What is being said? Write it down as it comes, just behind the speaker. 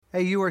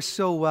Hey, you are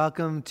so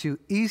welcome to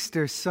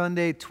Easter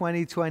Sunday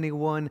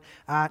 2021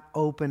 at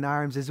Open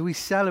Arms as we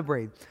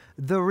celebrate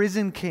the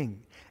risen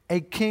King, a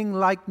King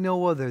like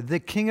no other, the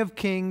King of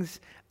Kings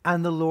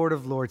and the Lord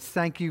of Lords.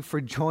 Thank you for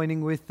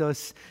joining with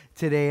us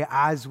today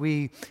as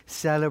we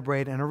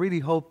celebrate. And I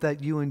really hope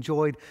that you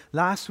enjoyed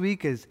last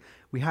week as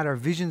we had our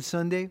Vision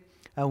Sunday.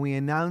 And we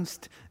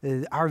announced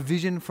our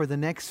vision for the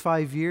next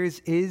 5 years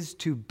is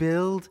to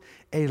build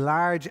a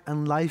large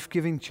and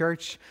life-giving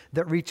church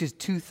that reaches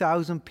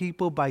 2,000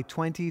 people by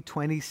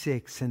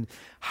 2026. And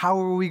how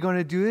are we going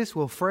to do this?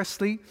 Well,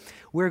 firstly,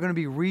 we're going to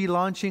be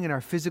relaunching in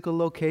our physical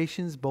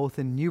locations, both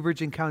in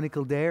Newbridge and County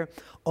Kildare,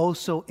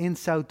 also in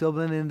South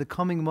Dublin in the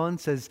coming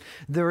months as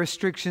the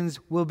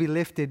restrictions will be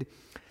lifted.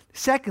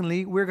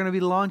 Secondly, we're going to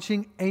be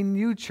launching a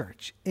new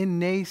church in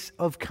Naas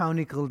of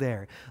County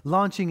Kildare,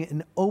 launching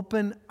an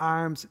Open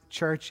Arms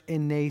church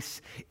in Naas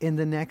in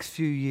the next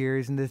few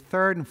years. And the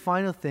third and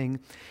final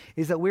thing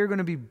is that we're going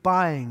to be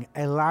buying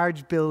a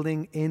large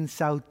building in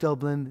South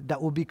Dublin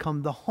that will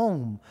become the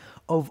home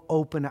of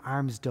Open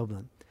Arms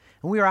Dublin.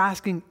 And we are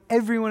asking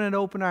everyone at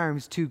Open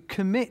Arms to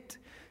commit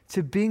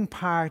to being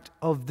part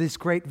of this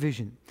great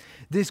vision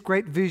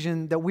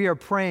that we are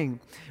praying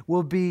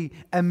will be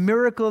a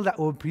miracle that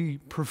will be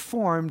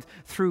performed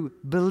through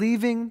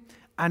believing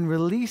and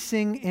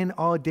releasing in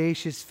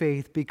audacious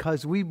faith,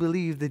 because we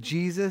believe that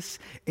Jesus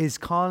is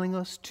calling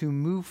us to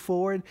move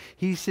forward.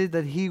 He said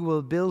that he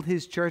will build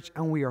his church,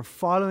 and we are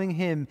following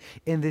him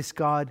in this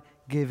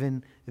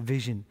God-given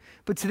vision.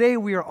 But today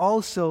we are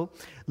also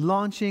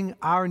launching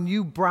our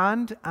new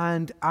brand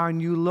and our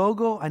new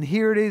logo, and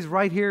here it is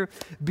right here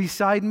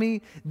beside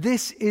me.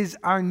 This is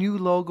our new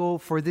logo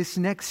for this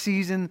next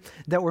season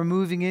that we're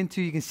moving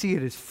into. You can see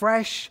it is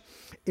fresh,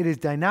 it is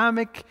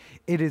dynamic,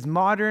 it is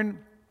modern.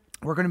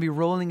 We're going to be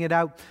rolling it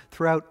out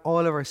throughout all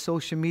of our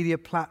social media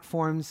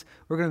platforms.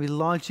 We're going to be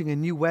launching a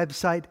new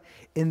website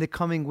in the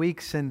coming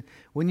weeks. And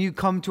when you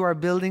come to our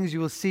buildings, you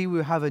will see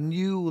we have a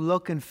new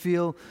look and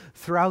feel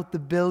throughout the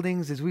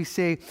buildings. As we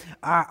say,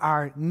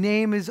 our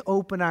name is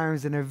Open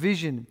Arms, and our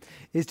vision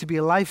is to be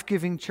a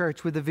life-giving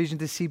church with a vision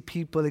to see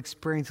people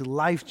experience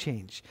life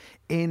change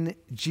in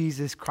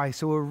Jesus Christ.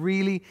 So we're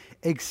really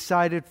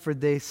excited for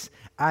this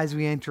as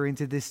we enter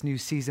into this new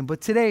season.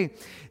 But today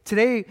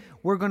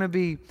we're going to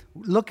be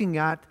looking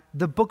at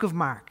the book of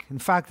Mark. In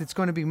fact, it's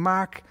going to be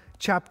Mark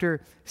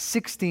chapter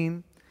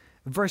 16,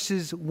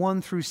 verses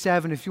 1 through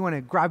 7. If you want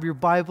to grab your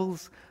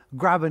Bibles,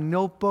 grab a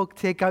notebook,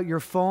 take out your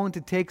phone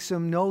to take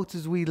some notes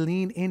as we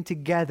lean in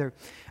together,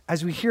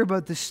 as we hear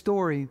about the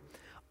story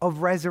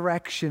of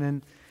resurrection.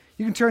 And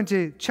you can turn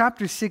to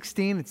chapter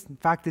 16.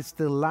 It's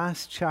the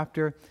last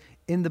chapter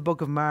in the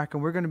book of Mark,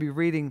 and we're going to be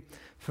reading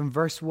from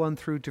verse 1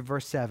 through to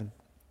verse 7.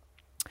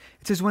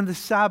 It says, when the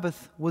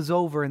Sabbath was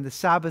over, and the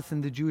Sabbath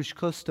in the Jewish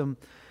custom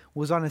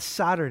was on a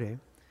Saturday,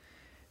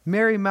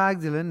 Mary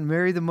Magdalene,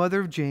 Mary the mother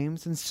of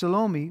James, and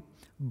Salome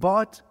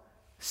bought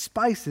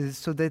spices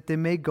so that they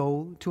may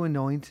go to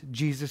anoint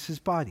Jesus'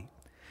 body.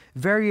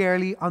 Very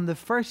early on the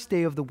first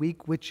day of the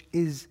week, which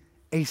is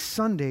a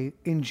Sunday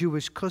in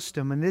Jewish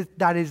custom, and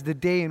that is the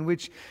day in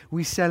which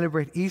we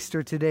celebrate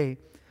Easter today,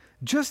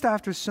 just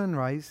after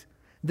sunrise,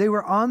 they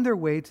were on their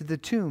way to the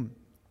tomb,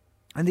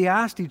 and they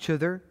asked each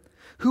other,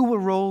 who will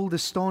roll the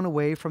stone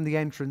away from the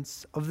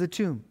entrance of the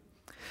tomb?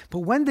 But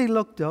when they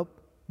looked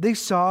up, they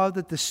saw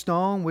that the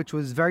stone, which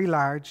was very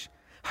large,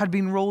 had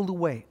been rolled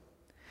away.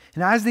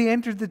 And as they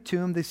entered the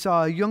tomb, they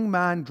saw a young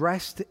man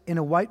dressed in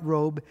a white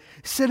robe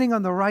sitting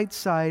on the right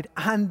side,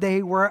 and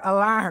they were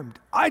alarmed.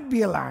 I'd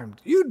be alarmed.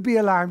 You'd be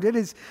alarmed. It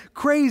is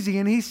crazy.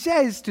 And he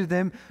says to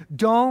them,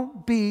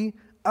 don't be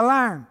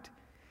alarmed.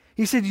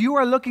 He said, you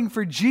are looking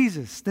for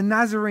Jesus, the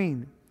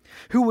Nazarene,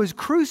 who was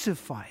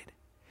crucified.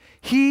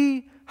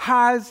 He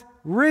has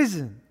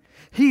risen.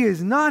 He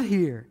is not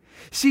here.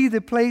 See the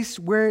place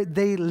where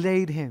they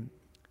laid him.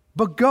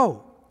 But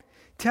go,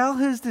 tell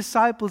his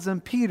disciples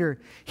and Peter,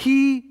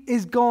 he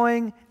is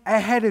going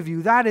ahead of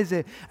you. That is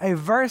a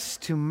verse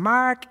to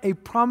mark, a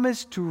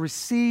promise to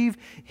receive.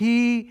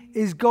 He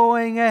is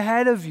going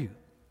ahead of you.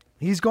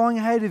 He's going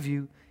ahead of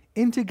you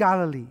into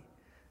Galilee.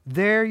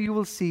 There you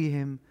will see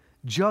him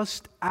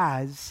just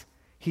as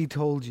he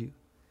told you.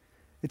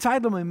 The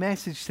title of my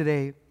message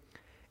today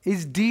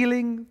is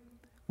Dealing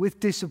with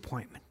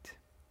Disappointment.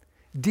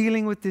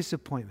 Dealing with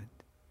disappointment.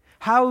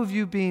 How have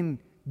you been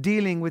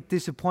dealing with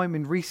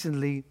disappointment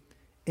recently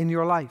in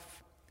your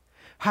life?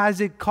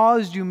 Has it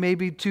caused you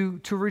maybe to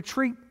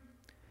retreat,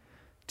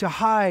 to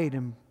hide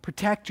and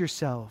protect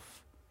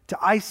yourself, to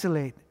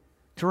isolate,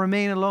 to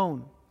remain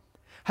alone?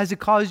 Has it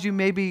caused you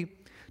maybe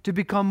to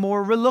become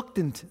more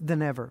reluctant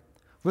than ever?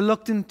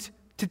 Reluctant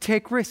to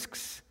take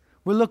risks,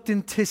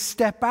 reluctant to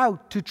step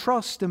out, to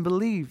trust and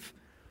believe.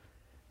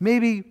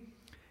 Maybe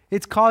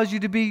it's caused you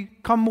to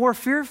become more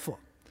fearful,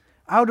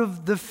 out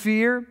of the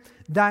fear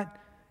that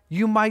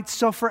you might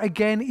suffer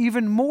again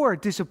even more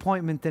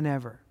disappointment than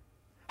ever.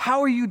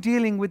 How are you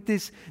dealing with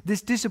this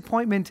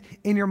disappointment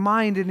in your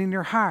mind and in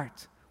your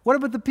heart? What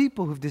about the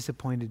people who've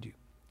disappointed you?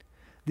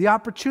 The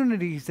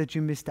opportunities that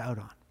you missed out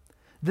on,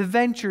 the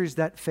ventures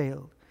that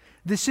failed,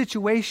 the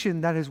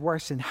situation that has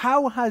worsened?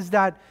 How has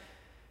that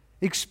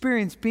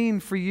experience been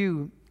for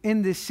you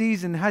in this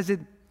season? Has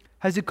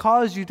it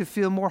caused you to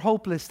feel more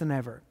hopeless than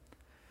ever?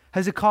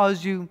 Has it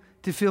caused you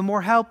to feel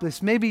more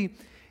helpless? Maybe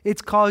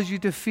it's caused you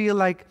to feel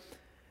like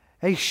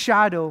a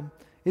shadow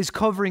is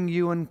covering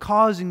you and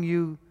causing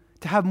you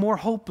to have more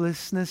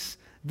hopelessness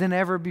than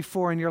ever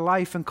before in your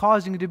life, and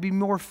causing you to be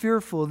more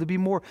fearful, to be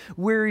more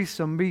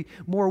wearisome, be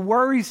more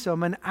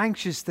worrisome and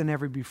anxious than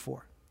ever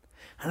before.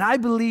 And I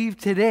believe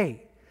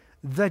today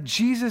that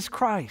Jesus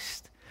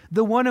Christ,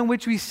 the one in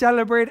which we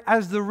celebrate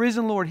as the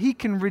risen Lord, He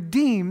can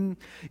redeem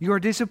your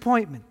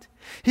disappointment.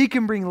 He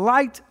can bring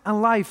light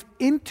and life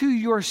into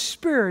your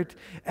spirit,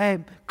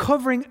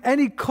 covering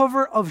any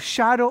cover of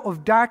shadow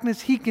of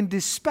darkness. He can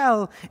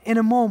dispel in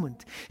a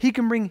moment. He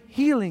can bring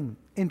healing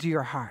into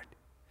your heart.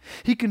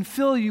 He can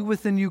fill you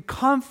with a new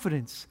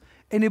confidence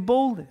and a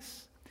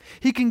boldness.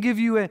 He can give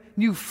you a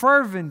new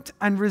fervent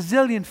and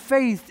resilient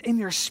faith in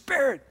your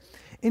spirit,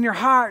 in your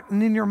heart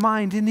and in your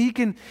mind. And He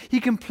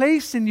can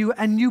place in you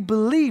a new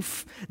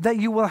belief that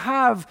you will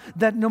have,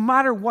 that no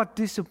matter what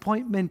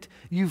disappointment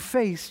you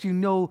face, you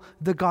know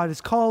that God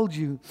has called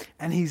you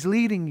and He's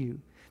leading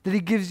you. That He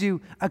gives you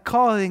a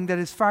calling that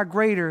is far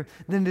greater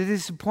than the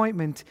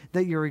disappointment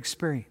that you're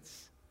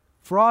experiencing.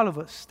 For all of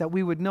us, that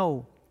we would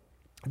know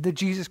that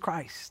Jesus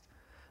Christ,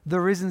 the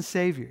risen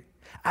Savior,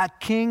 a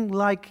King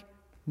like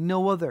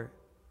no other,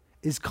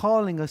 is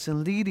calling us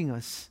and leading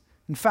us.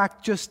 In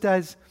fact, just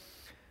as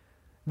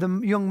the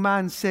young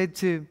man said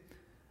to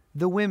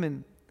the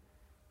women,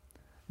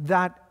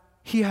 that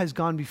He has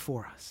gone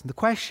before us. And the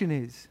question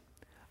is,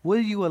 will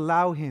you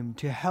allow Him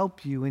to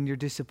help you in your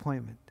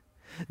disappointment?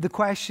 The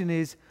question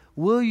is,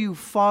 will you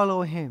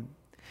follow Him?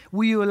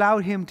 Will you allow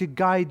Him to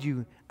guide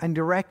you and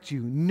direct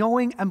you,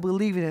 knowing and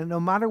believing that no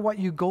matter what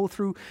you go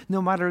through,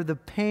 no matter the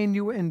pain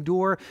you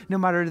endure, no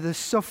matter the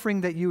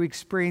suffering that you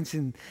experience,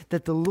 and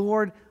that the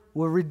Lord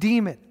will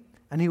redeem it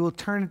and He will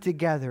turn it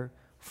together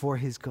for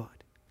His good.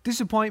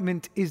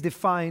 Disappointment is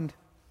defined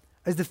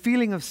as the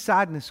feeling of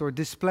sadness or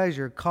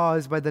displeasure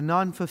caused by the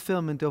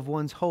non-fulfillment of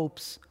one's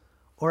hopes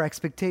or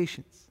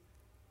expectations.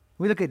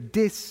 We look at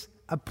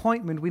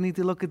disappointment, we need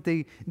to look at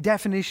the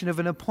definition of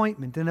an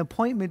appointment. An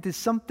appointment is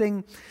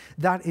something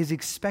that is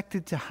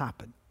expected to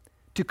happen,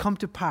 to come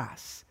to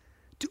pass,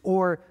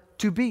 or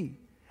to be.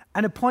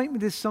 An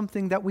appointment is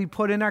something that we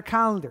put in our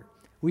calendar.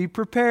 We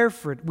prepare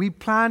for it, we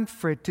plan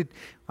for it,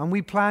 and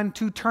we plan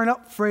to turn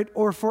up for it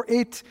or for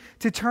it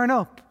to turn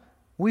up.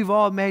 We've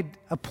all made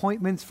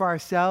appointments for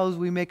ourselves.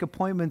 We make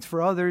appointments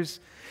for others.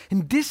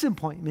 And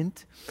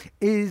disappointment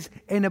is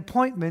an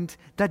appointment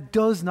that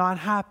does not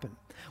happen.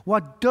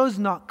 What does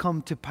not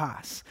come to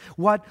pass.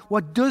 What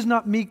does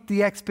not meet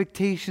the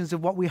expectations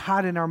of what we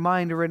had in our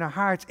mind or in our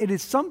hearts. It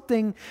is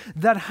something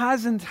that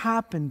hasn't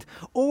happened.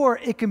 Or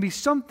it can be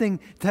something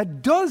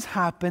that does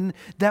happen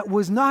that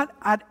was not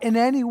in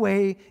any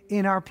way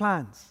in our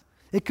plans.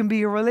 It can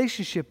be a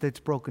relationship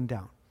that's broken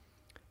down.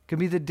 It can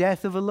be the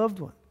death of a loved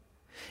one.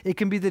 It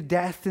can be the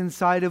death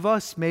inside of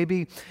us,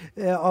 maybe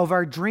of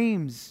our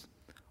dreams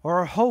or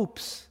our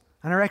hopes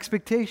and our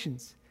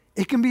expectations.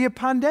 It can be a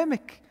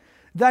pandemic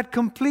that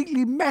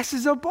completely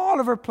messes up all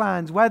of our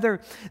plans,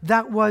 whether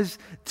that was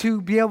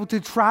to be able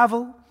to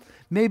travel,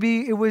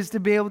 maybe it was to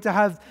be able to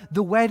have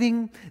the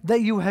wedding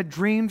that you had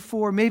dreamed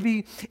for,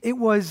 maybe it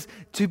was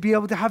to be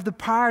able to have the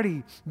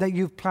party that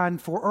you've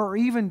planned for, or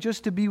even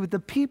just to be with the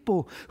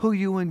people who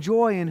you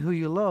enjoy and who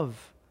you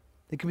love.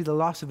 It can be the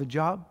loss of a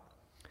job.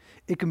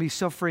 It can be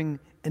suffering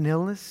an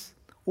illness,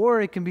 or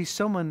it can be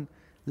someone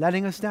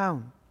letting us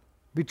down,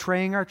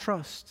 betraying our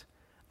trust,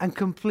 and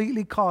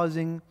completely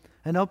causing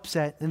an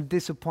upset and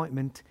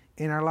disappointment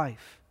in our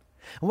life.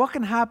 And what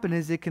can happen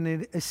is it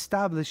can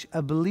establish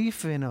a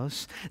belief in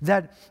us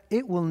that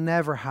it will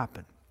never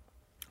happen.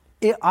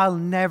 I'll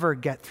never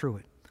get through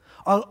it.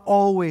 I'll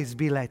always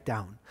be let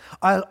down.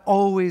 I'll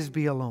always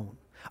be alone.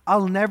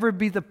 I'll never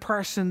be the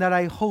person that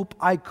I hope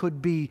I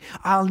could be.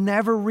 I'll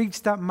never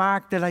reach that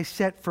mark that I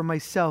set for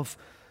myself.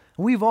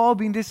 We've all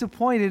been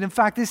disappointed. In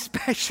fact,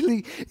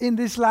 especially in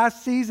this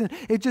last season,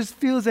 it just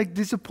feels like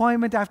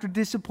disappointment after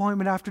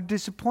disappointment after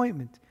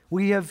disappointment.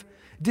 We have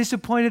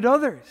disappointed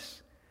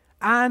others,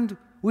 and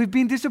we've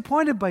been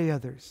disappointed by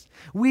others.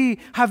 We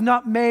have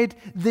not made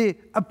the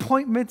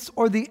appointments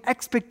or the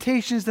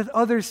expectations that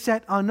others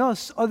set on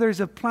us. Others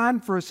have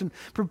planned for us and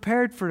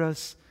prepared for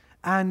us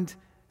and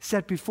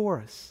set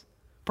before us.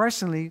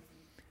 Personally,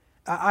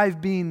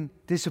 I've been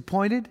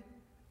disappointed,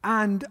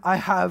 and I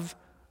have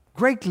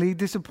greatly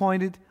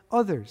disappointed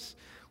others.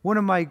 One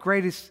of my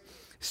greatest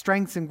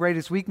strengths and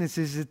greatest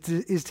weaknesses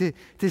is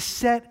to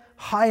set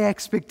high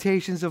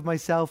expectations of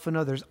myself and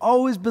others,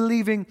 always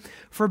believing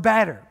for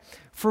better,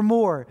 for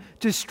more,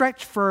 to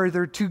stretch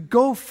further, to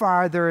go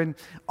farther, and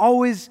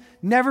always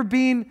never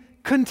being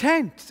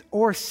content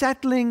or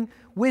settling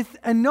with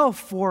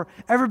enough, or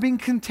ever being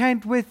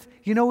content with,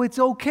 it's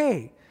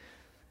okay.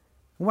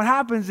 What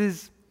happens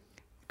is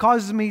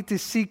causes me to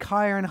seek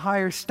higher and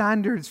higher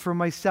standards for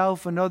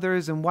myself and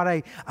others and what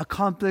I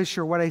accomplish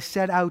or what I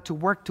set out to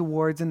work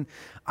towards. And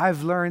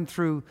I've learned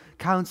through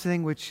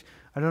counseling, which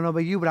I don't know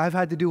about you, but I've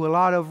had to do a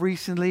lot of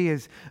recently,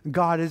 as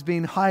God has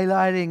been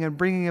highlighting and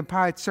bringing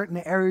apart certain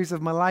areas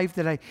of my life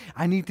that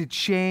I need to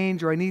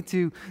change or I need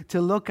to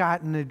look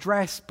at and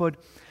address. But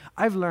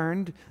I've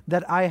learned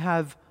that I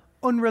have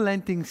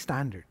unrelenting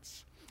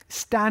standards.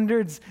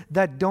 Standards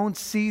that don't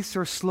cease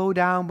or slow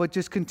down, but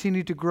just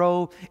continue to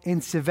grow in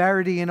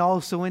severity and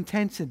also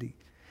intensity.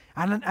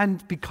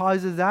 And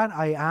because of that,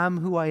 I am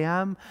who I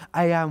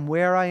am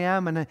where I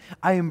am, and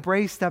I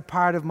embrace that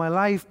part of my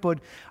life. But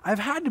I've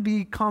had to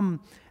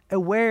become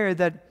aware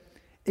that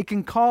it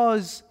can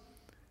cause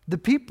the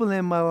people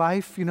in my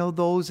life,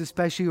 those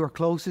especially who are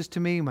closest to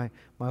me, my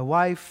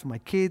wife, my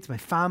kids, my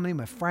family,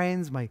 my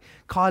friends, my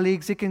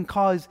colleagues, it can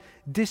cause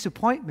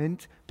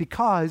disappointment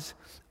because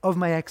of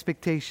my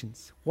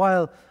expectations,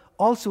 while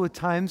also at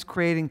times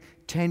creating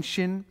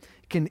tension.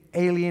 Can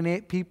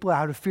alienate people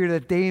out of fear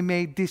that they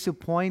may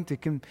disappoint.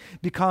 It can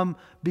become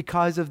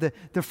because of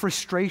the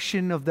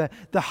frustration of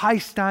the high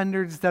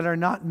standards that are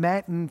not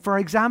met. And for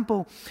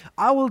example,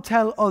 I will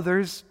tell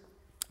others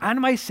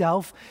and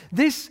myself,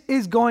 this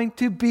is going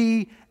to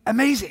be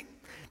amazing.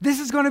 This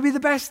is going to be the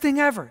best thing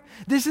ever.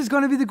 This is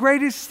going to be the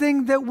greatest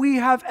thing that we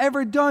have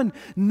ever done.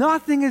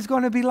 Nothing is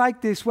going to be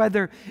like this,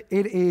 whether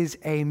it is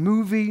a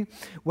movie,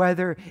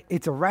 whether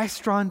it's a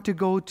restaurant to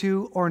go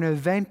to, or an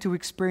event to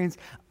experience.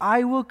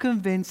 I will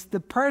convince the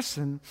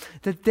person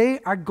that they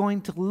are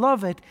going to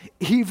love it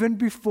even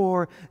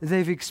before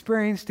they've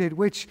experienced it,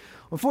 which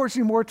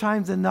unfortunately more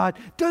times than not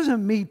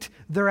doesn't meet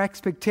their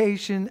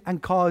expectation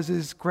and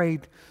causes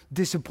great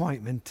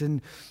disappointment.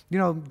 And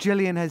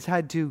Jillian has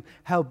had to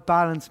help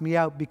balance me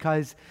out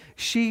because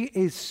she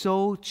is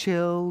so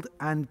chilled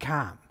and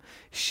calm.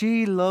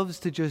 She loves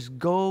to just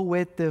go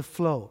with the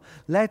flow.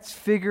 Let's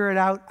figure it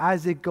out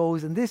as it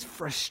goes. And this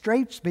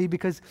frustrates me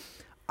because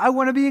I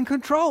want to be in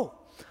control.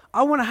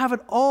 I want to have it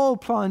all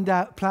planned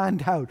out.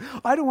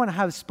 I don't want to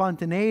have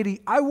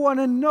spontaneity. I want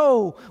to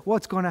know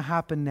what's going to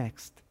happen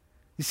next.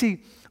 You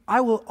see,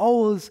 I will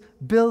always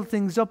build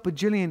things up, but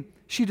Jillian,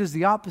 she does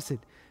the opposite.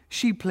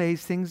 She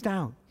plays things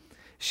down.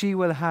 She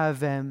will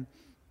have,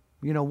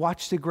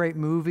 watched a great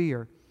movie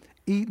or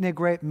eaten a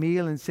great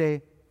meal and say,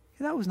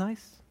 yeah, that was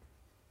nice.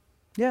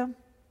 Yeah,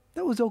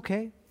 that was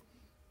okay.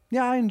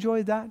 Yeah, I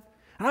enjoyed that.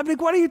 And I'll be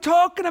like, what are you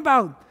talking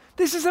about?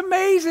 This is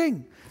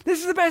amazing. This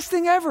is the best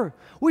thing ever.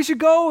 We should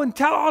go and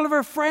tell all of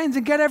our friends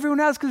and get everyone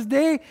else because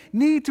they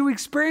need to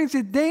experience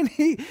it.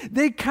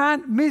 They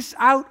can't miss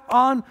out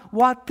on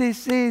what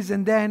this is.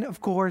 And then, of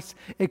course,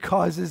 it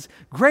causes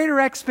greater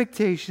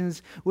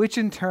expectations, which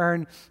in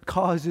turn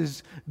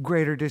causes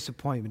greater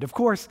disappointment. Of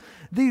course,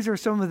 these are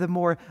some of the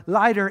more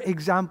lighter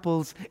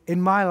examples in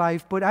my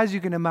life. But as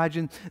you can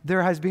imagine,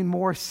 there has been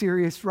more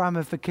serious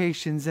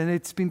ramifications, and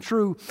it's been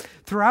true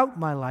throughout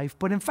my life.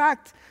 But in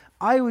fact,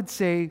 I would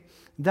say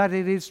that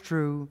it is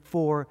true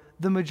for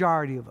the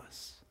majority of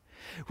us,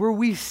 where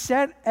we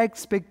set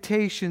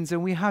expectations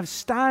and we have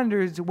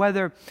standards,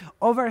 whether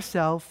of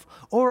ourselves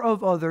or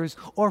of others,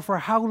 or for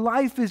how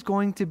life is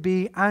going to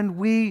be, and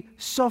we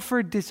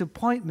suffer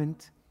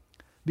disappointment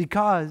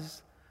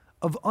because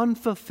of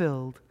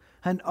unfulfilled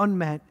and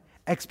unmet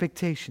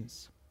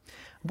expectations.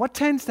 What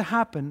tends to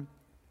happen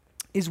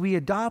is we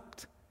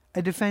adopt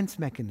a defense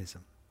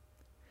mechanism.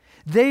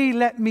 They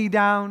let me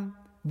down,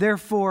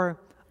 therefore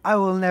I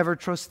will never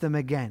trust them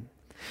again.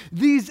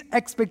 These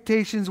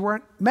expectations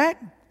weren't met,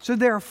 so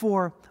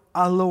therefore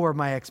I'll lower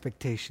my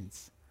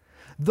expectations.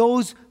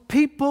 Those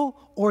people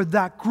or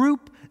that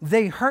group,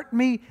 they hurt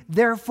me,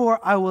 therefore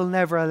I will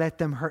never let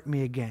them hurt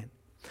me again.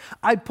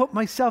 I put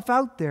myself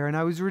out there and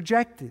I was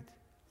rejected.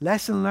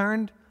 Lesson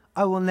learned,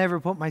 I will never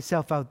put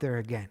myself out there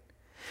again.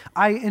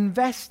 I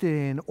invested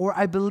in, or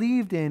I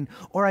believed in,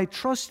 or I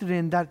trusted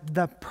in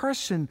that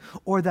person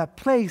or that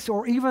place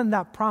or even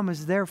that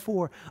promise.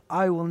 Therefore,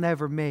 I will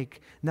never make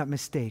that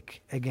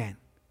mistake again.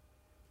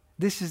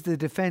 This is the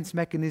defense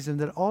mechanism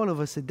that all of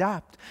us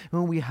adapt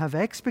when we have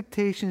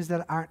expectations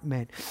that aren't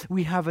met.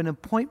 We have an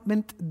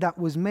appointment that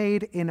was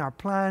made in our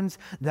plans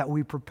that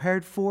we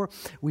prepared for.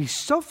 We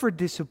suffer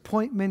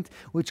disappointment,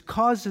 which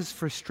causes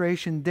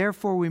frustration.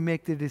 Therefore, we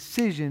make the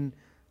decision,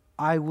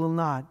 I will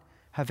not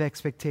have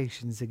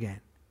expectations again.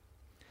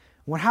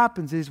 What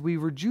happens is we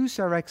reduce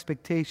our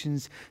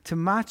expectations to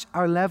match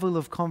our level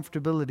of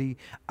comfortability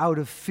out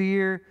of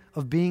fear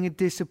of being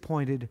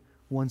disappointed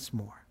once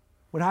more.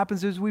 What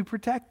happens is we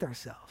protect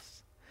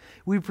ourselves.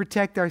 We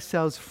protect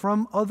ourselves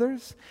from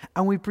others,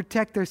 and we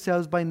protect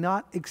ourselves by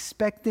not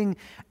expecting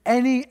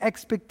any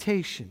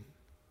expectation,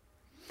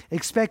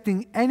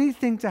 expecting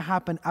anything to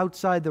happen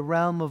outside the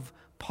realm of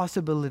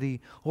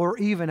possibility or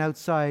even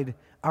outside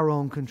our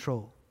own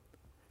control.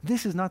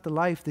 This is not the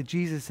life that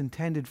Jesus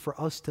intended for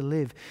us to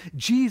live.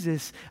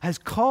 Jesus has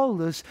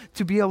called us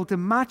to be able to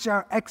match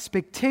our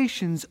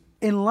expectations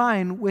in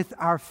line with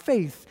our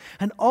faith,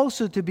 and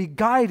also to be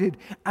guided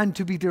and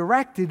to be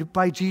directed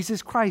by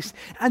Jesus Christ,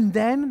 and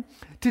then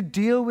to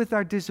deal with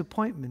our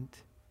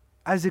disappointment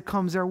as it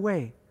comes our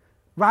way,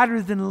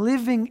 rather than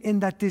living in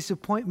that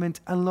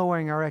disappointment and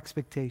lowering our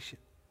expectation.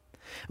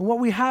 And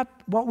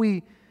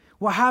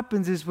what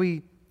happens is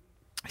we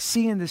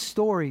see in the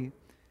story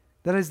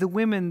that as the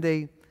women,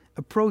 they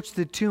approach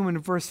the tomb in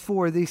verse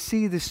 4, they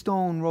see the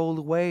stone rolled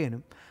away and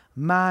a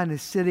man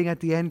is sitting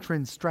at the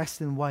entrance dressed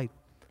in white.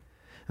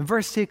 In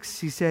verse 6,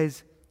 he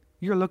says,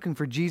 you're looking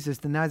for Jesus,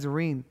 the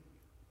Nazarene,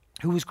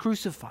 who was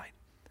crucified.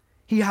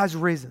 He has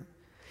risen.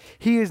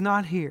 He is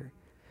not here.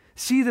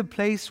 See the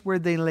place where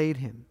they laid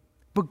him.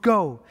 But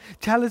go,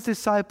 tell his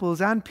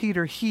disciples and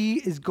Peter, he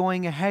is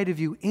going ahead of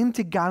you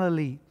into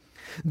Galilee.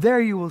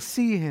 There you will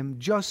see him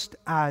just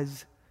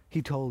as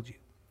he told you.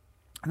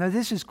 Now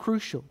this is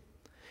crucial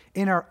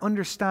in our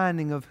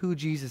understanding of who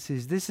Jesus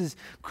is. This is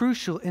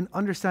crucial in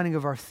understanding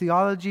of our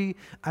theology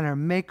and our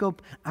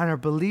makeup and our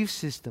belief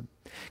system.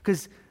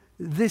 Because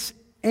this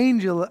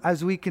angel,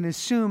 as we can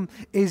assume,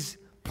 is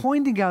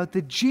pointing out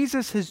that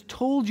Jesus has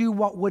told you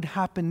what would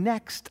happen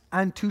next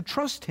and to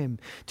trust him,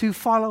 to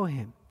follow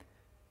him.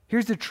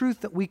 Here's the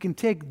truth that we can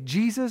take.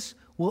 Jesus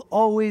will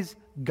always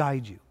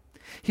guide you.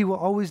 He will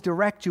always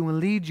direct you and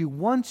lead you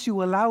once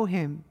you allow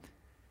him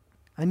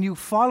and you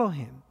follow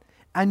him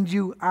and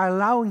you are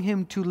allowing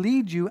him to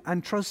lead you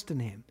and trust in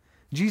him.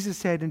 Jesus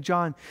said in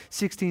John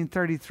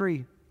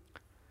 16:33,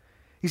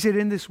 he said,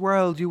 in this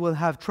world you will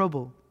have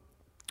trouble,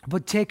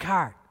 but take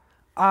heart,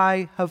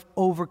 I have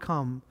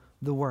overcome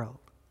the world.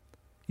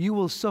 You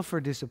will suffer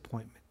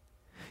disappointment.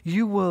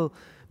 You will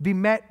be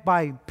met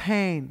by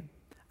pain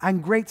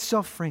and great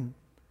suffering.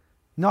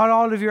 Not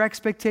all of your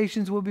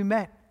expectations will be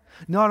met.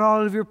 Not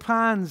all of your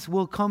plans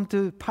will come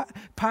to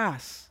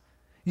pass.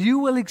 You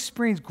will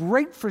experience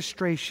great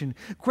frustration,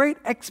 great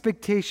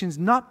expectations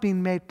not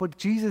being met, but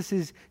Jesus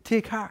says,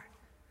 take heart.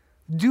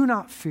 Do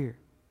not fear.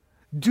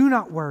 Do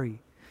not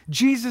worry.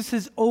 Jesus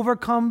has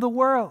overcome the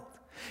world.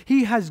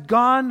 He has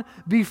gone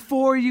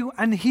before you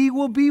and he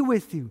will be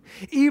with you,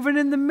 even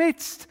in the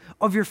midst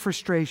of your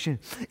frustration,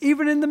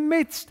 even in the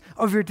midst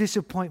of your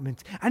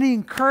disappointment. And he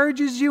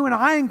encourages you, and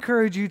I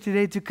encourage you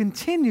today to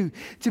continue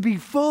to be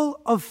full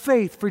of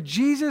faith, for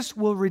Jesus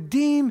will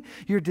redeem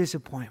your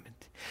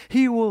disappointment.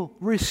 He will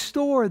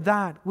restore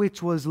that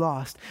which was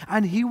lost,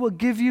 and he will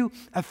give you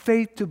a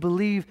faith to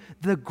believe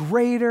the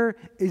greater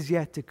is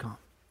yet to come.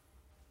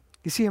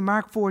 You see, in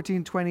Mark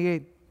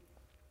 14:28,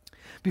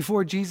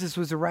 before Jesus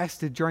was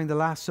arrested during the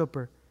Last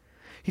Supper,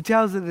 he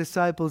tells the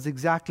disciples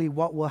exactly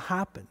what will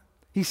happen.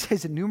 He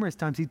says it numerous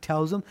times. He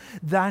tells them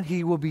that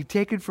he will be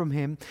taken from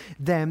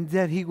them,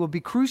 that he will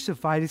be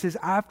crucified. He says,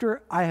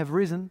 after I have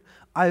risen,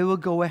 I will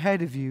go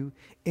ahead of you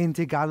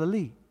into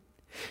Galilee.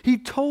 He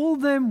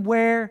told them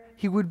where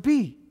he would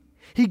be.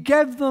 He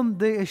gave them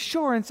the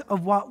assurance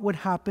of what would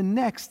happen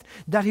next,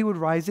 that he would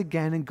rise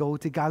again and go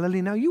to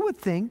Galilee. Now you would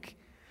think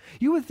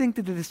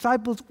that the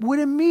disciples would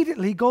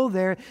immediately go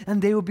there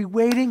and they would be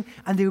waiting,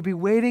 and they would be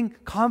waiting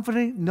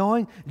confident,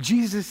 knowing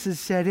Jesus has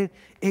said it,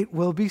 it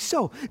will be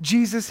so.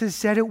 Jesus has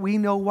said it, we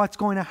know what's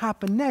going to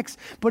happen next.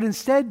 But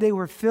instead they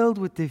were filled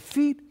with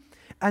defeat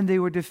and they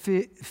were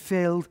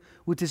filled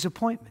with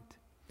disappointment.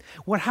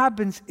 What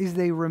happens is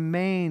they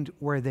remained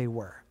where they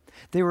were.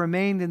 They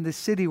remained in the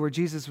city where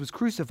Jesus was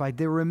crucified.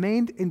 They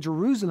remained in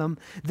Jerusalem.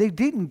 They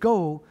didn't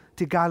go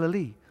to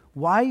Galilee.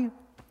 Why?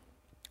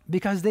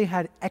 Because they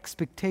had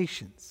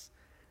expectations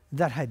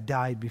that had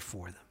died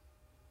before them.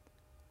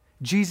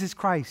 Jesus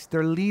Christ,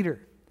 their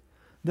leader,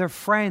 their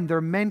friend,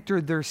 their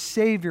mentor, their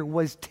Savior,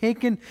 was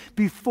taken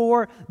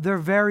before their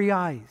very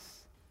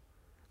eyes.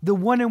 The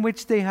one in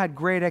which they had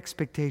great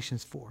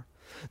expectations for.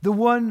 The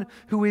one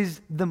who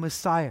is the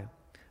Messiah,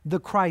 the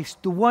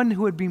Christ, the one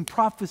who had been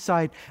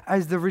prophesied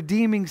as the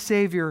redeeming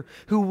Savior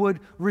who would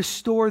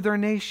restore their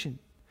nation,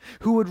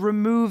 who would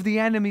remove the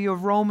enemy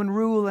of Roman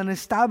rule and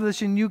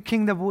establish a new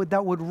kingdom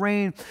that would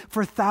reign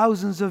for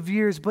thousands of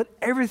years. But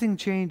everything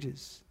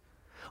changes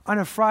on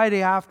a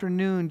Friday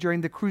afternoon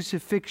during the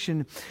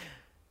crucifixion,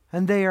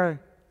 and they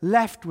are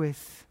left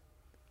with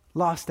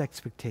lost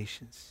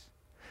expectations.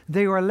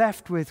 They are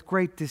left with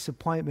great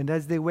disappointment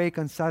as they wake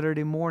on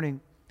Saturday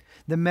morning.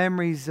 The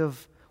memories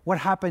of what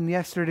happened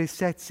yesterday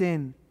sets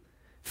in.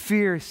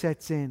 Fear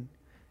sets in.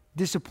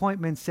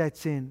 Disappointment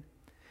sets in.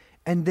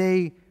 And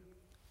the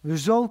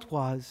result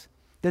was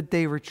that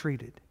they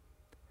retreated.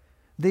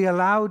 They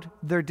allowed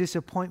their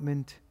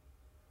disappointment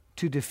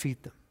to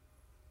defeat them.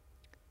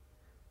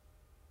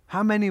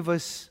 How many of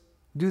us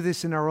do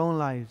this in our own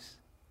lives?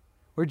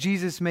 Where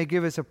Jesus may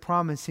give us a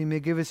promise, he may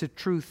give us a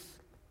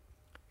truth.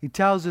 He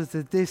tells us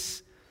that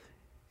this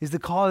is the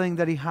calling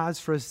that he has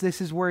for us.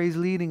 This is where he's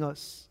leading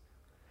us.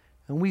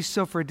 And we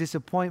suffer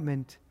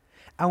disappointment,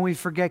 and we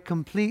forget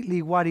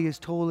completely what he has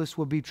told us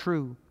will be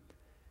true,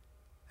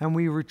 and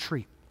we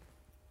retreat.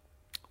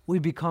 We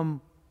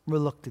become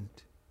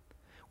reluctant.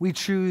 We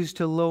choose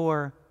to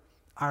lower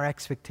our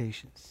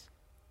expectations.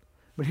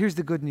 But here's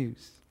the good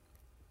news.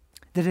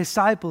 The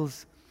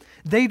disciples,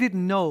 they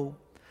didn't know,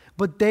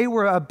 but they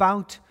were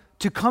about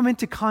to come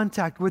into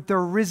contact with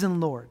their risen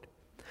Lord,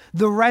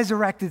 the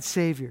resurrected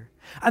Savior.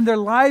 And their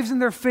lives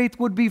and their faith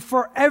would be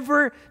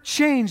forever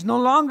changed. No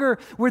longer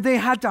where they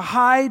had to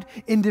hide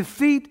in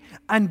defeat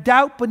and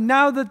doubt, but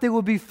now that they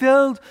will be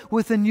filled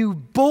with a new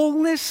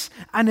boldness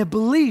and a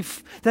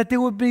belief that they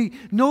would be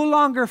no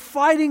longer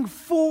fighting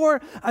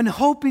for and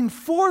hoping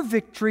for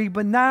victory,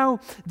 but now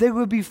they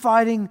will be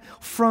fighting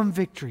from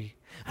victory.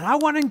 And I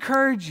want to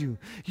encourage you.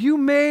 You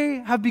may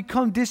have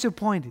become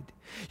disappointed.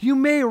 You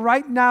may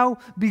right now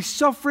be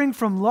suffering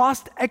from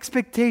lost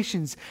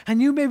expectations,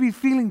 and you may be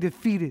feeling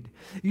defeated.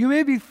 You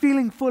may be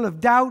feeling full of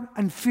doubt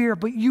and fear,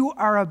 but you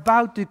are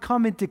about to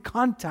come into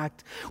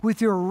contact with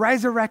your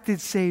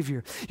resurrected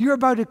Savior. You're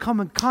about to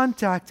come in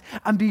contact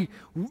and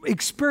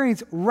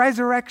experience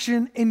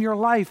resurrection in your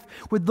life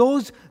with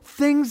those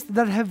things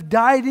that have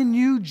died in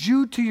you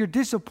due to your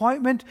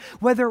disappointment,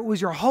 whether it was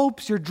your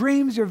hopes, your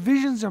dreams, your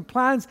visions, or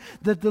plans,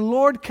 that the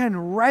Lord can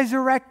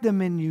resurrect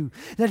them in you,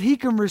 that He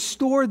can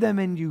restore them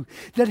in you,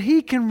 that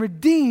He can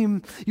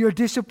redeem your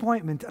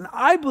disappointment. And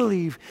I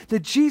believe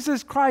that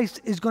Jesus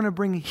Christ is going to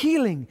bring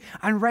healing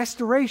and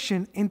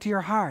restoration into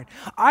your heart.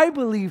 I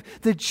believe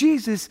that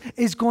Jesus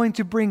is going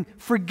to bring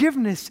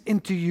forgiveness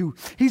into you.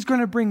 He's going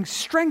to bring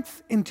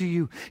strength into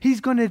you.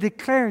 He's going to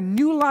declare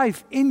new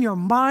life in your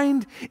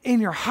mind,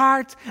 in your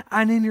heart,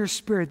 and in your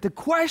spirit. The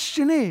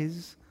question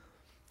is,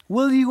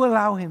 will you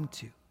allow Him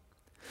to?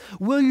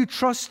 Will you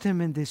trust Him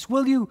in this?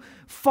 Will you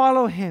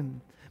follow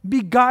Him?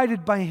 Be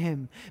guided by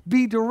Him.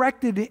 Be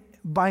directed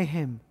by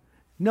Him.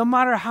 No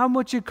matter how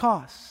much it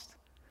costs.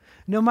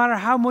 No matter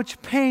how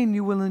much pain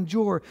you will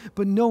endure.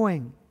 But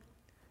knowing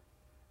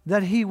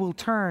that He will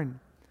turn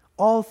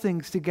all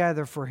things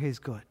together for His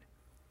good.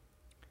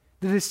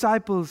 The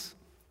disciples,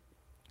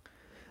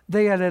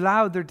 they had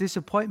allowed their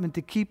disappointment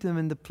to keep them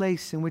in the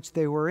place in which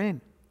they were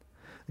in.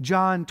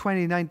 John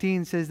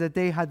 20:19 says that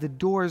they had the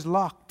doors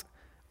locked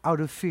out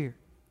of fear.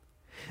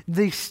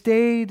 They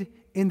stayed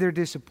in their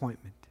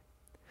disappointment.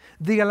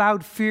 They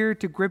allowed fear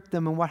to grip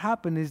them, and what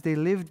happened is they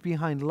lived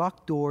behind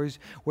locked doors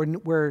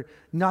where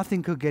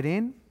nothing could get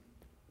in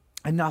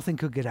and nothing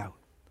could get out.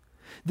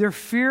 Their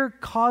fear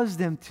caused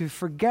them to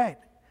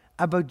forget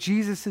about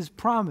Jesus'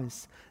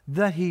 promise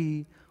that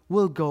He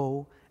will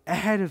go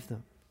ahead of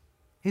them.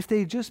 If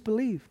they just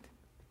believed,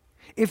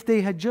 if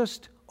they had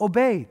just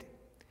obeyed,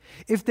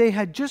 if they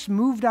had just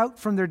moved out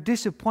from their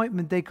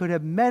disappointment, they could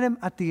have met Him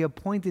at the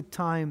appointed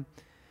time,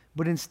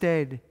 but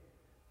instead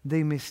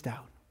they missed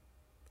out.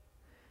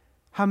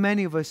 How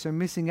many of us are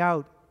missing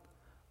out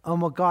on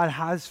what God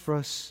has for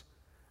us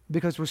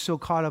because we're so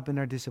caught up in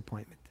our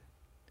disappointment,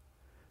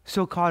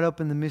 so caught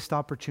up in the missed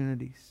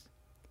opportunities,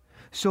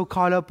 so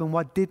caught up in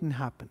what didn't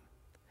happen,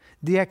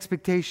 the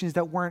expectations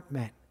that weren't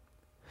met,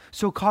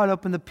 so caught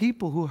up in the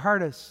people who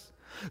hurt us,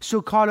 so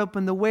caught up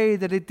in the way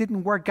that it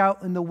didn't work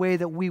out in the way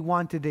that we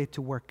wanted it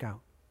to work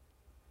out.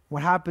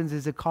 What happens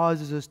is it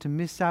causes us to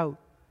miss out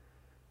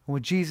on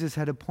what Jesus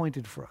had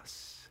appointed for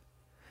us,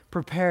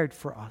 prepared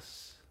for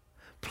us,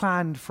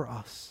 planned for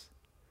us.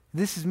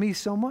 This is me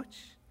so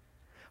much.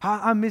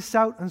 I miss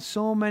out on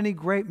so many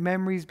great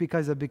memories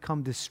because I've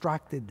become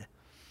distracted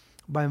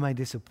by my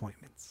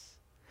disappointments.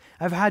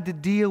 I've had to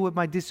deal with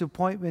my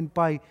disappointment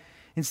by,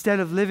 instead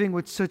of living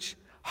with such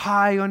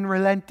high,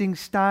 unrelenting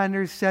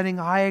standards, setting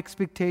high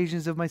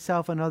expectations of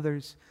myself and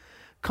others,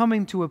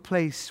 coming to a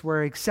place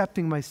where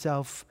accepting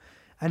myself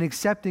and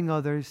accepting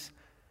others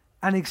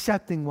and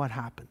accepting what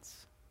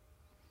happens.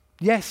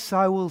 Yes,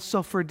 I will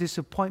suffer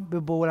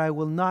disappointment, but I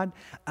will not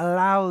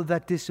allow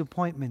that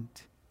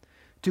disappointment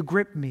to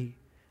grip me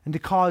and to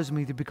cause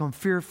me to become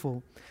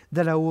fearful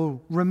that I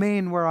will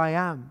remain where I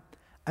am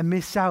and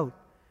miss out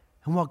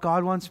on what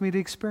God wants me to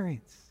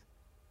experience.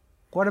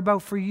 What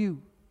about for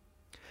you?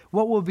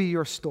 What will be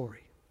your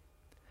story?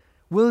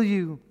 Will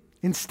you,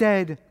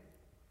 instead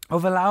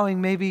of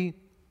allowing maybe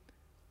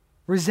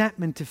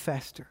resentment to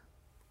fester,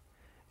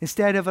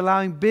 instead of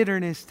allowing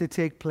bitterness to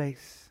take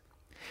place,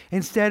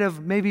 instead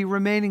of maybe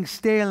remaining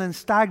stale and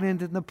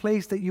stagnant in the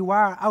place that you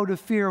are out of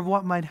fear of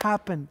what might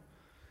happen,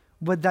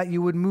 but that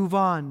you would move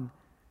on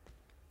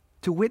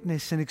to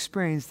witness and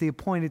experience the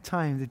appointed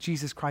time that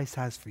Jesus Christ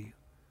has for you.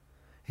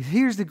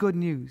 Here's the good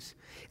news.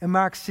 In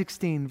Mark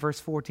 16, verse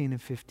 14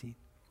 and 15.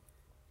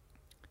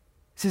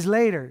 It says,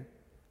 later,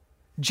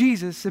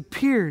 Jesus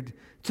appeared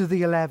to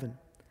the 11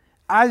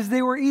 as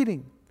they were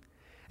eating.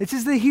 It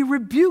says that He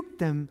rebuked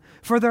them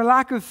for their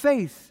lack of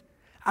faith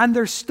and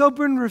their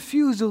stubborn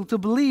refusal to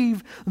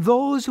believe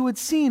those who had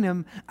seen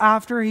Him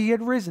after He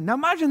had risen. Now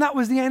imagine that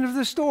was the end of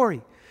the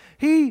story.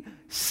 He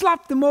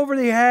slapped them over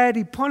the head,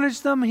 He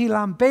punished them, He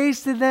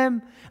lambasted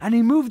them, and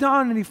He moved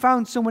on and He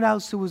found someone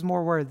else who was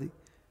more worthy.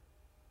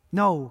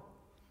 No.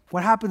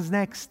 What happens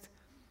next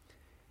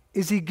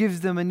is He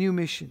gives them a new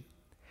mission,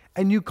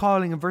 a new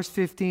calling. In verse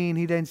 15,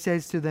 He then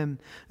says to them,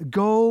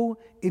 go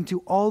into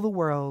all the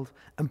world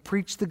and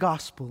preach the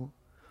gospel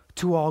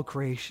to all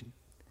creation.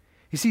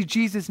 You see,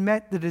 Jesus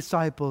met the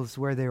disciples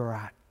where they were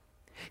at.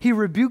 He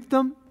rebuked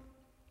them.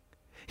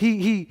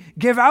 He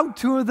gave out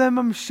to them,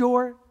 I'm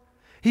sure.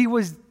 He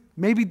was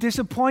maybe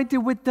disappointed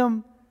with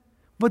them,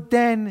 but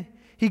then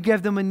He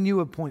gave them a new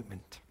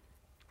appointment.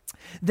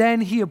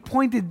 then he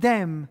appointed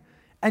them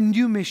a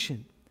new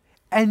mission,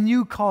 a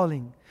new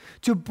calling,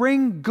 to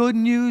bring good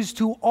news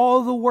to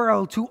all the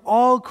world, to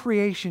all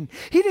creation.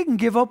 He didn't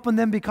give up on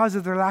them because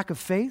of their lack of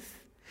faith.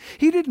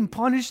 He didn't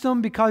punish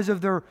them because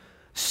of their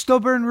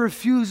stubborn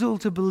refusal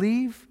to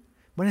believe,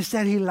 but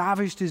instead he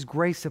lavished his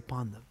grace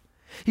upon them.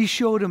 He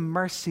showed them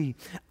mercy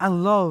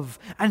and love,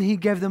 and he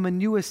gave them a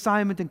new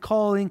assignment and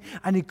calling,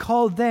 and he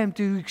called them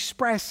to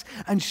express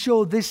and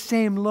show this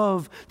same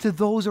love to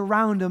those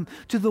around them,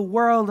 to the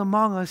world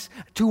among us,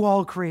 to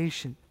all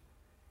creation.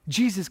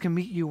 Jesus can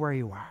meet you where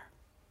you are.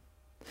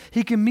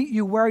 He can meet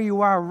you where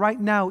you are right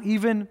now,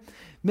 even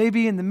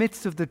maybe in the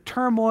midst of the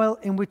turmoil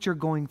in which you're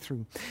going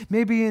through.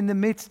 Maybe in the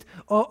midst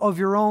of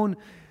your own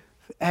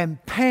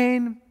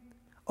pain,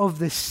 of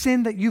the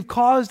sin that you've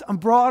caused and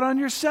brought on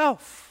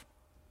yourself.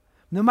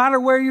 No matter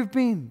where you've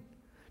been,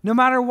 no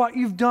matter what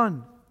you've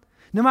done,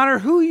 no matter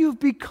who you've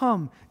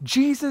become,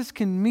 Jesus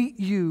can meet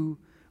you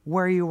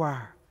where you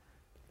are.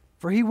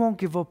 For he won't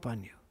give up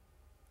on you.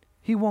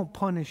 He won't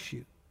punish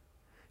you.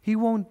 He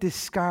won't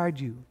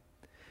discard you.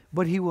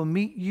 But he will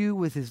meet you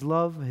with his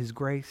love, his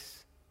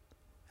grace,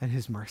 and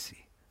his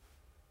mercy.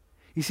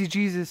 You see,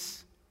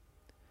 Jesus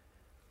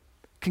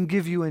can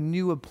give you a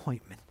new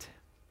appointment.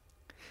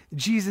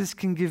 Jesus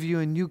can give you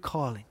a new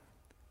calling.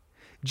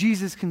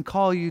 Jesus can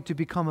call you to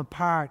become a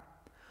part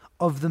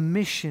of the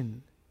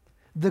mission,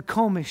 the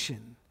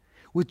commission,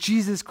 with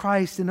Jesus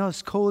Christ and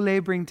us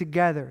co-laboring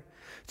together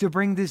to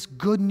bring this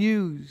good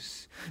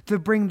news, to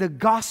bring the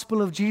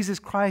gospel of Jesus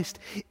Christ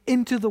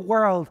into the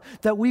world,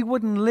 that we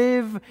wouldn't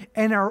live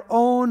in our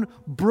own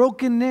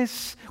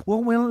brokenness, we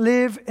wouldn't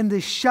live in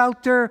the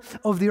shelter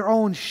of their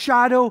own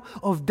shadow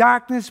of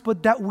darkness,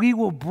 but that we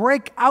will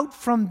break out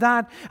from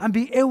that and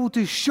be able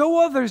to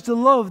show others the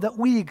love that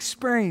we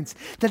experience,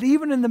 that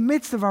even in the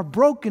midst of our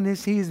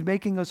brokenness, he is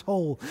making us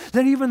whole,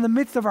 that even in the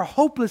midst of our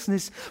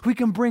hopelessness, we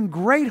can bring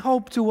great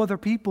hope to other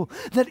people,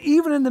 that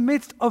even in the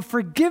midst of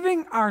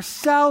forgiving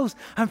ourselves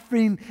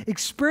and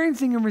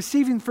experiencing and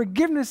receiving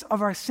forgiveness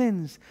of our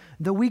sins,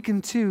 that we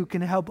can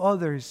help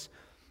others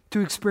to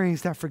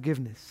experience that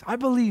forgiveness. I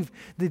believe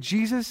that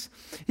Jesus,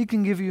 he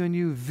can give you a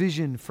new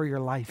vision for your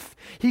life.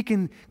 He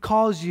can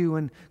call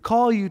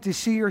you to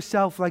see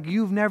yourself like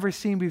you've never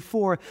seen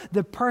before,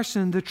 the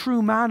person, the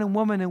true man and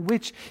woman in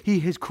which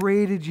he has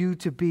created you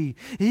to be.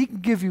 He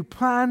can give you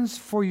plans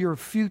for your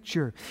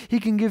future. He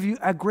can give you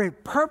a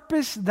great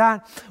purpose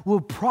that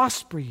will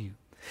prosper you.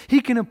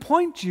 He can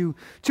appoint you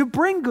to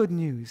bring good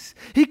news.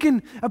 He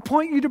can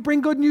appoint you to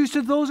bring good news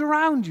to those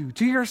around you,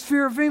 to your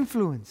sphere of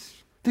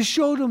influence, to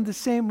show them the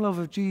same love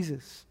of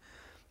Jesus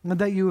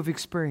that you have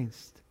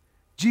experienced.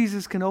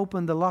 Jesus can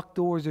open the locked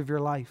doors of your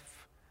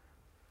life.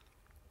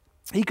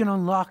 He can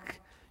unlock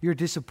your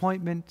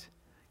disappointment,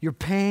 your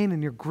pain,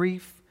 and your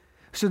grief,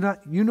 so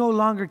that you no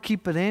longer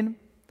keep it in,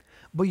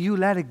 but you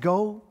let it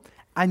go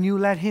and you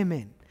let him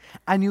in.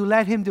 And you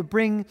let him to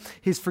bring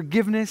his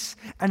forgiveness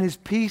and his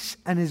peace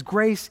and his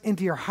grace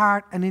into your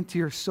heart and into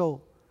your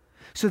soul,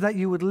 so that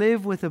you would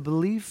live with a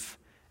belief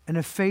and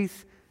a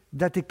faith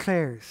that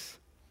declares,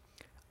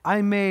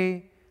 I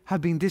may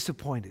have been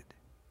disappointed,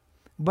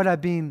 but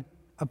I've been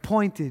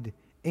appointed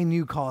a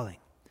new calling.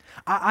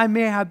 I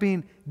may have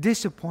been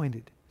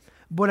disappointed,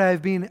 but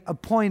I've been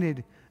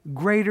appointed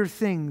greater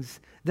things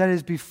that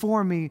is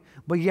before me,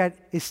 but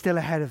yet is still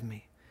ahead of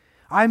me.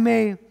 I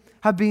may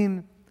have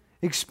been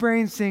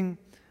experiencing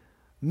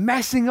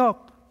messing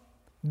up,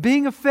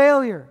 being a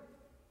failure,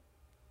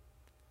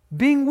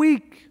 being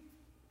weak.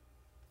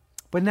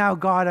 But now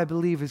God, I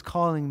believe, is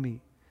calling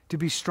me to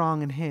be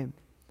strong in him.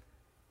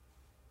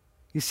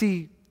 You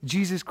see,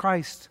 Jesus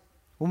Christ,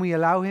 when we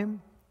allow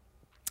him,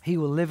 he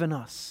will live in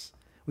us.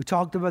 We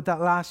talked about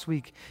that last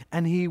week,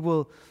 and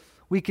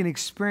we can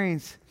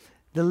experience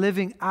the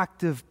living,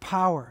 active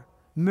power,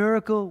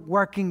 miracle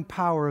working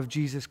power of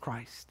Jesus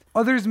Christ.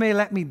 Others may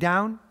let me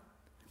down,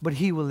 but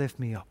he will lift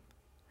me up.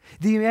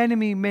 The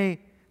enemy may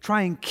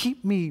try and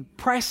keep me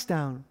pressed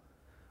down,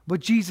 but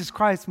Jesus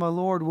Christ, my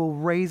Lord, will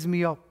raise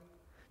me up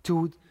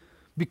to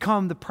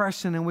become the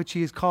person in which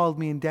he has called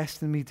me and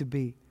destined me to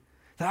be.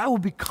 That I will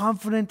be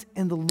confident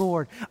in the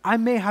Lord. I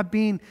may have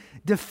been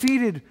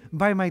defeated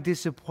by my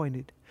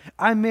disappointment.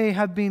 I may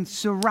have been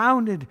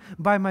surrounded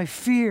by my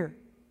fear,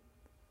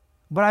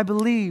 but I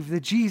believe that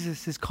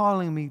Jesus is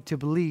calling me to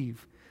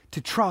believe, to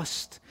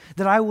trust,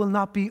 that I will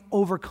not be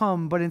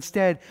overcome, but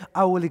instead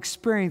I will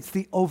experience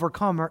the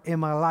overcomer in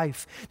my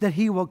life, that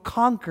he will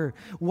conquer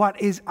what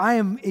is I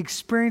am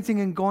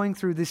experiencing and going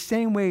through the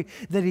same way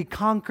that he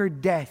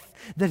conquered death,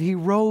 that he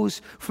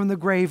rose from the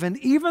grave. And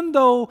even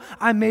though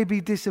I may be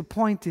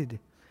disappointed,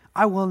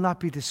 I will not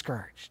be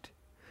discouraged,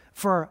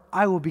 for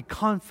I will be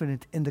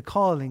confident in the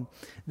calling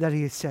that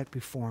he has set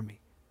before me.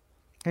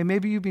 Hey,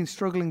 maybe you've been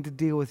struggling to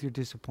deal with your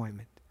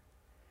disappointment.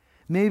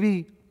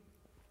 Maybe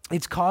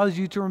it's caused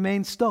you to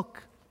remain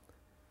stuck,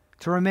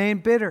 to remain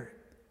bitter,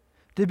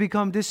 to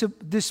become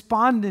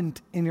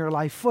despondent in your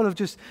life, full of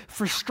just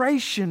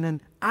frustration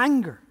and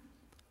anger.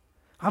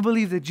 I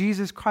believe that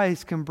Jesus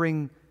Christ can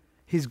bring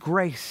his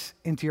grace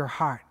into your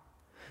heart,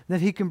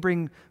 that he can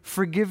bring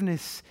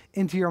forgiveness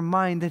into your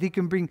mind, that he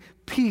can bring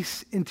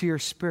peace into your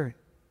spirit.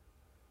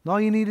 And all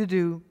you need to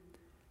do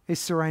is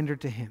surrender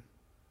to him.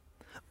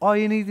 All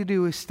you need to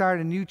do is start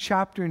a new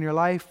chapter in your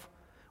life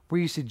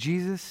where you say,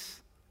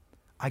 Jesus,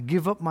 I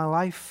give up my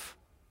life.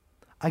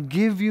 I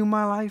give you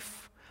my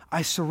life.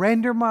 I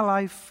surrender my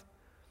life.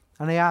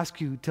 And I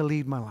ask you to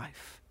lead my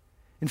life.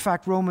 In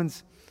fact,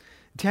 Romans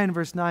 10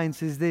 verse 9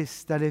 says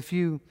this, that if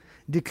you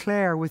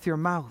declare with your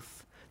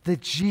mouth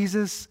that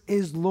Jesus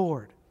is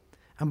Lord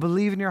and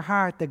believe in your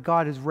heart that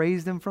God has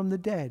raised him from the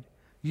dead,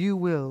 you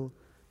will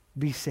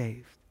be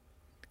saved.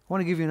 I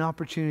want to give you an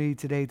opportunity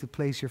today to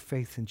place your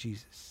faith in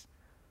Jesus.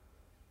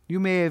 You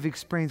may have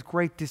experienced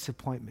great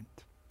disappointment.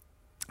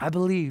 I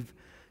believe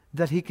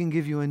that he can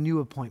give you a new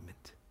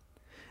appointment,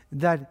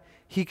 that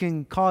he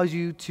can cause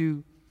you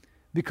to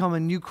become a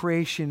new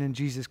creation in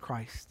Jesus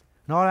Christ.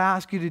 And all I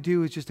ask you to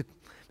do is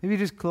maybe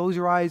just close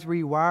your eyes where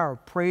you are, or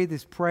pray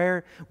this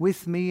prayer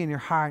with me in your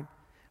heart.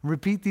 And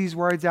repeat these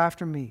words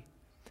after me.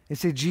 And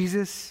say,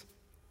 Jesus,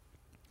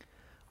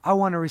 I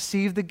want to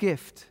receive the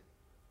gift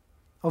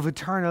of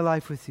eternal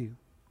life with you.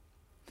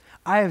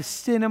 I have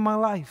sin in my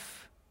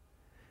life,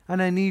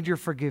 and I need your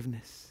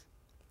forgiveness.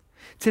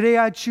 Today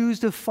I choose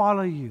to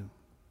follow you.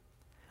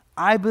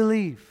 I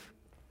believe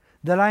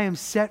that I am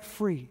set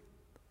free.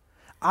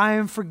 I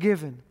am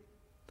forgiven.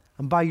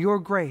 And by your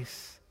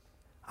grace,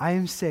 I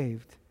am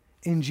saved.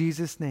 In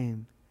Jesus'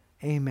 name,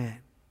 amen.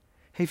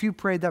 Hey, if you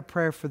prayed that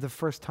prayer for the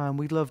first time,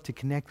 we'd love to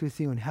connect with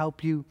you and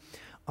help you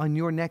on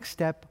your next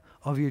step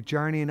of your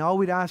journey. And all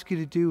we'd ask you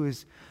to do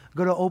is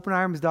go to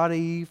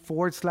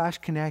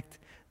openarms.ie/connect.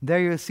 There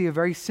you'll see a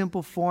very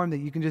simple form that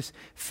you can just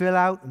fill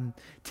out and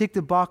tick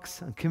the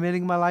box on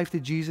committing my life to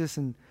Jesus.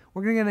 And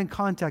we're going to get in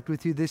contact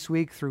with you this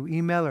week through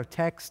email or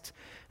text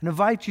and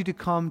invite you to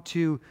come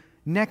to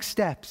Next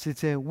Steps.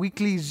 It's a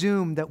weekly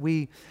Zoom that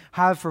we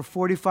have for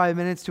 45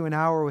 minutes to an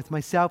hour with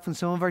myself and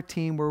some of our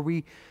team, where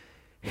we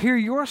hear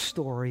your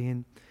story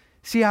and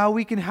see how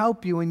we can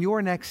help you in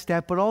your next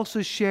step, but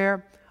also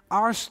share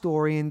our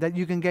story and that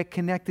you can get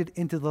connected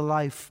into the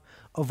life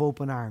of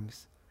Open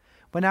Arms.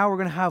 But now we're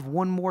going to have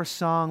one more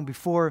song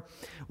before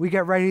we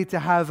get ready to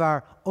have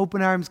our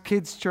Open Arms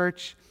Kids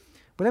Church.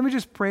 But let me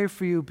just pray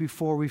for you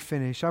before we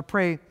finish. I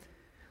pray,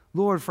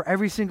 Lord, for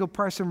every single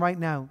person right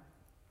now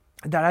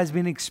that has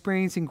been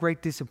experiencing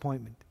great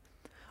disappointment.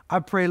 I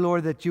pray,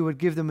 Lord, that you would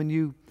give them a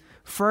new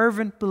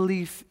fervent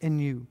belief in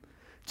you,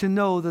 to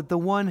know that the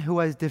one who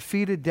has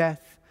defeated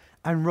death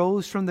and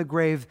rose from the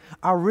grave,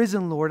 our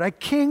risen Lord, a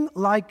King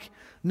like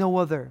no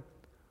other,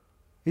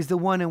 is the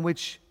one in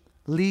which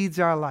leads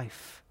our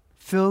life,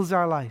 fills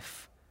our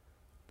life,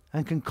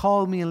 and can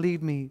call me and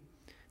lead me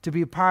to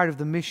be a part of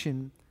the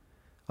mission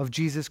of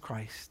Jesus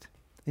Christ.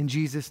 In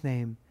Jesus'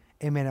 name,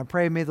 amen. I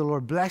pray, may the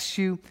Lord bless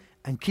you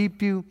and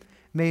keep you.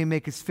 May he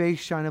make his face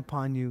shine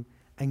upon you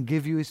and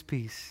give you his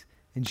peace.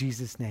 In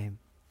Jesus' name,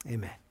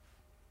 amen.